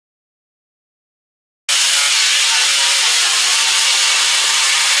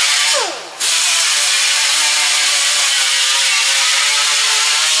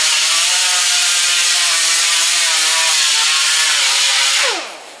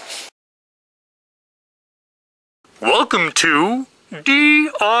Welcome to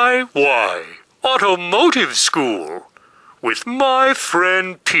D.I.Y. Automotive School with my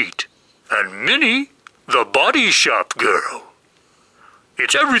friend Pete and Minnie, the body shop girl.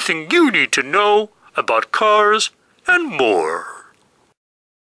 It's everything you need to know about cars and more.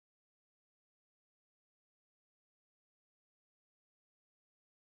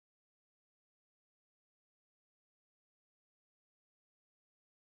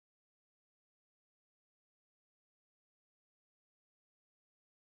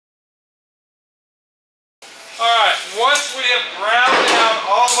 Alright, once we have ground down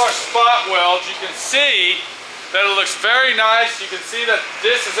all of our spot welds, you can see that it looks very nice. You can see that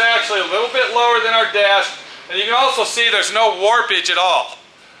this is actually a little bit lower than our dash, and you can also see there's no warpage at all.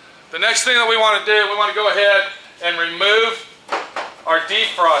 The next thing that we want to do, we want to go ahead and remove our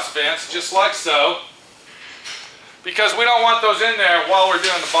defrost vents, just like so, because we don't want those in there while we're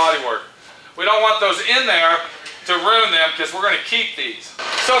doing the body work. We don't want those in there to ruin them, because we're going to keep these.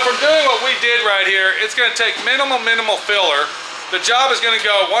 So from doing what we did right here, it's going to take minimal filler. The job is going to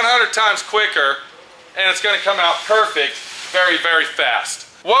go 100 times quicker, and it's going to come out perfect very, very fast.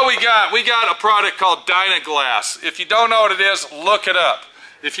 What we got a product called D.I.Y. If you don't know what it is, look it up.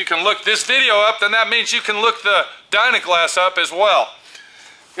 If you can look this video up, then that means you can look the D.I.Y. up as well.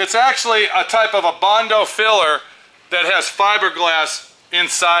 It's actually a type of a Bondo filler that has fiberglass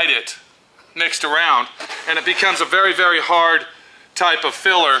inside it, mixed around, and it becomes a very, very hard type of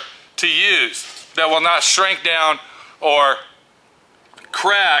filler to use that will not shrink down or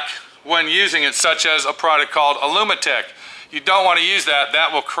crack when using it, such as a product called Alumatech. You don't want to use that,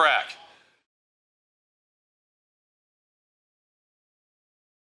 that will crack.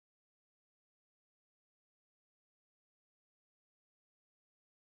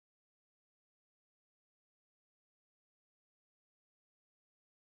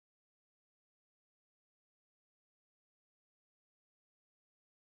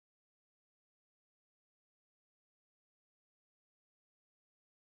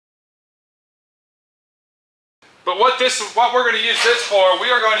 But what we're going to use this for, we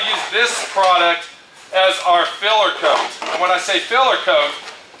are going to use this product as our filler coat. And when I say filler coat,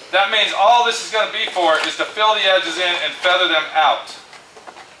 that means all this is going to be for is to fill the edges in and feather them out.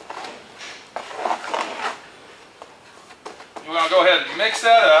 You're going to go ahead and mix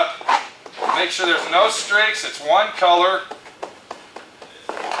that up. Make sure there's no streaks, it's one color.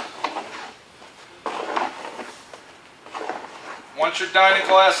 Once your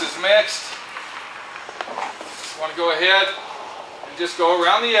D.I.Y. is mixed, you want to go ahead and just go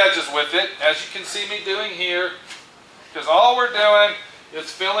around the edges with it, as you can see me doing here, because all we're doing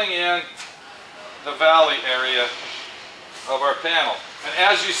is filling in the valley area of our panel. And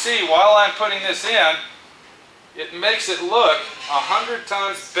as you see, while I'm putting this in, it makes it look 100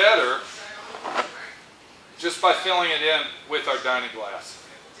 times better just by filling it in with our D.I.Y.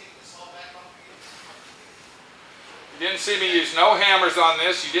 You didn't see me use no hammers on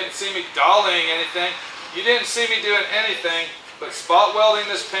this. You didn't see me dollying anything. You didn't see me doing anything but spot welding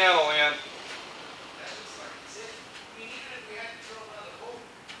this panel in.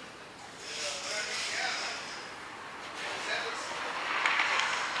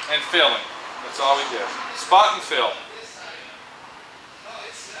 And filling. That's all we did. Spot and fill.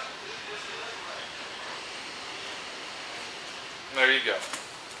 There you go.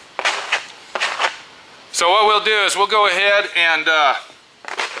 So what we'll do is we'll go ahead and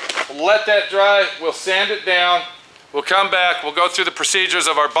let that dry. We'll sand it down. We'll come back. We'll go through the procedures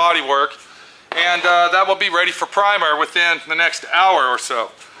of our body work, and that will be ready for primer within the next hour or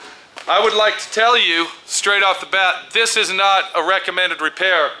so. I would like to tell you straight off the bat, this is not a recommended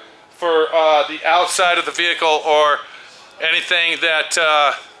repair for the outside of the vehicle or anything that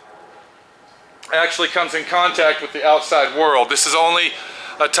actually comes in contact with the outside world. This is only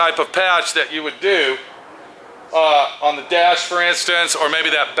a type of patch that you would do on the dash, for instance, or maybe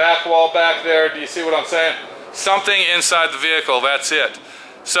that back wall back there. Do you see what I'm saying? Something inside the vehicle, that's it.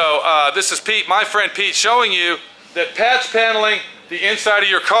 So this is Pete, my friend Pete, showing you that patch paneling the inside of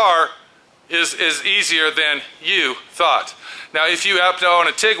your car is easier than you thought. Now, if you happen to own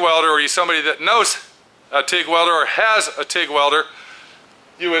a TIG welder, or you're somebody that knows a TIG welder or has a TIG welder,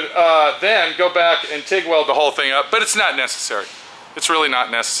 you would then go back and TIG weld the whole thing up, but it's not necessary. It's really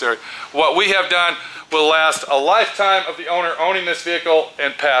not necessary. What we have done will last a lifetime of the owner owning this vehicle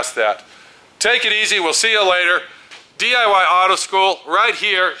and past that. Take it easy. We'll see you later. D.I.Y. Auto School right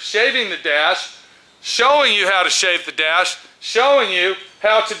here, shaving the dash, showing you how to shave the dash, showing you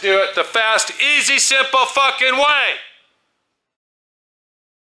how to do it the fast, easy, simple fucking way.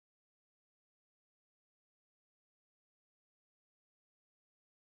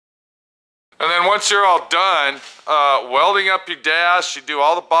 And then once you're all done welding up your dash, you do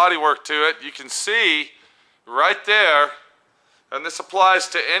all the body work to it, you can see right there, and this applies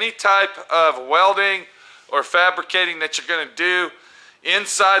to any type of welding or fabricating that you're going to do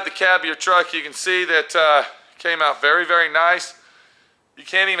inside the cab of your truck. You can see that came out very, very nice. You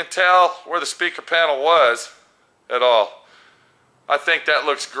can't even tell where the speaker panel was at all. I think that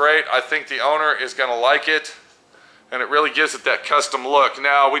looks great. I think the owner is going to like it, and it really gives it that custom look.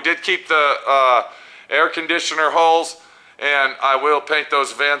 Now, we did keep the air conditioner holes, and I will paint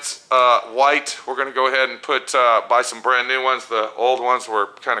those vents white. We're going to go ahead and buy some brand new ones. The old ones were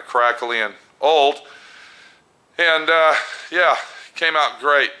kind of crackly and old. And yeah, came out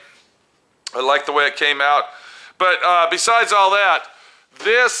great. I like the way it came out. But besides all that,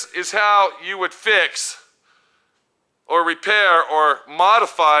 this is how you would fix or repair or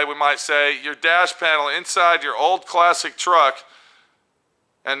modify, we might say, your dash panel inside your old classic truck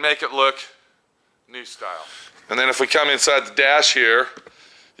and make it look new style. And then if we come inside the dash here,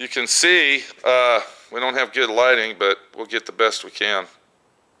 you can see, we don't have good lighting, but we'll get the best we can.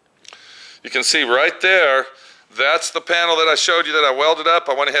 You can see right there, that's the panel that I showed you that I welded up.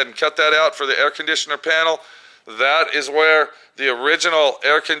 I went ahead and cut that out for the air conditioner panel. That is where the original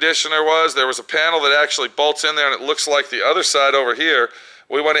air conditioner was. There was a panel that actually bolts in there, and it looks like the other side over here.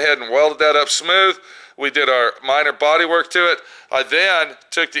 We went ahead and welded that up smooth. We did our minor body work to it. I then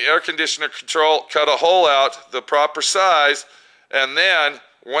took the air conditioner control, cut a hole out the proper size, and then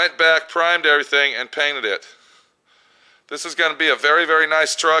went back, primed everything, and painted it. This is going to be a very, very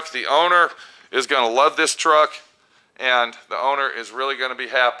nice truck. The owner is going to love this truck, and the owner is really going to be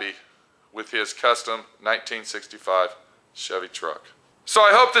happy with his custom 1965 Chevy truck. So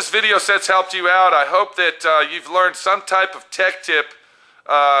I hope this video set's helped you out. I hope that you've learned some type of tech tip,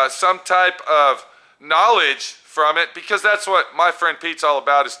 some type of knowledge from it, because that's what my friend Pete's all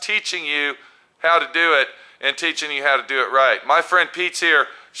about, is teaching you how to do it and teaching you how to do it right. My friend Pete's here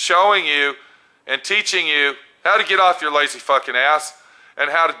showing you and teaching you how to get off your lazy fucking ass and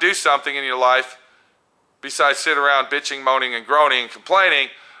how to do something in your life besides sit around bitching, moaning, and groaning and complaining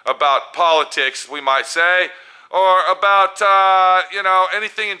about politics, we might say, or about, you know,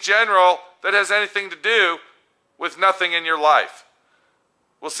 anything in general that has anything to do with nothing in your life.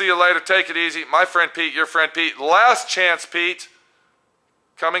 We'll see you later. Take it easy. My friend Pete, your friend Pete. Last chance, Pete,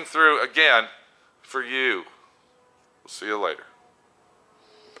 coming through again for you. We'll see you later.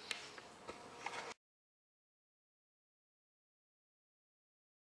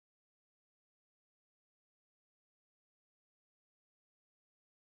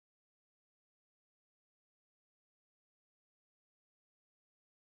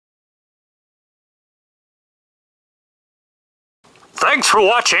 Thanks for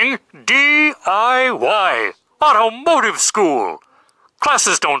watching D.I.Y. Automotive School.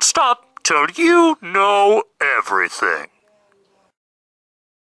 Classes don't stop till you know everything.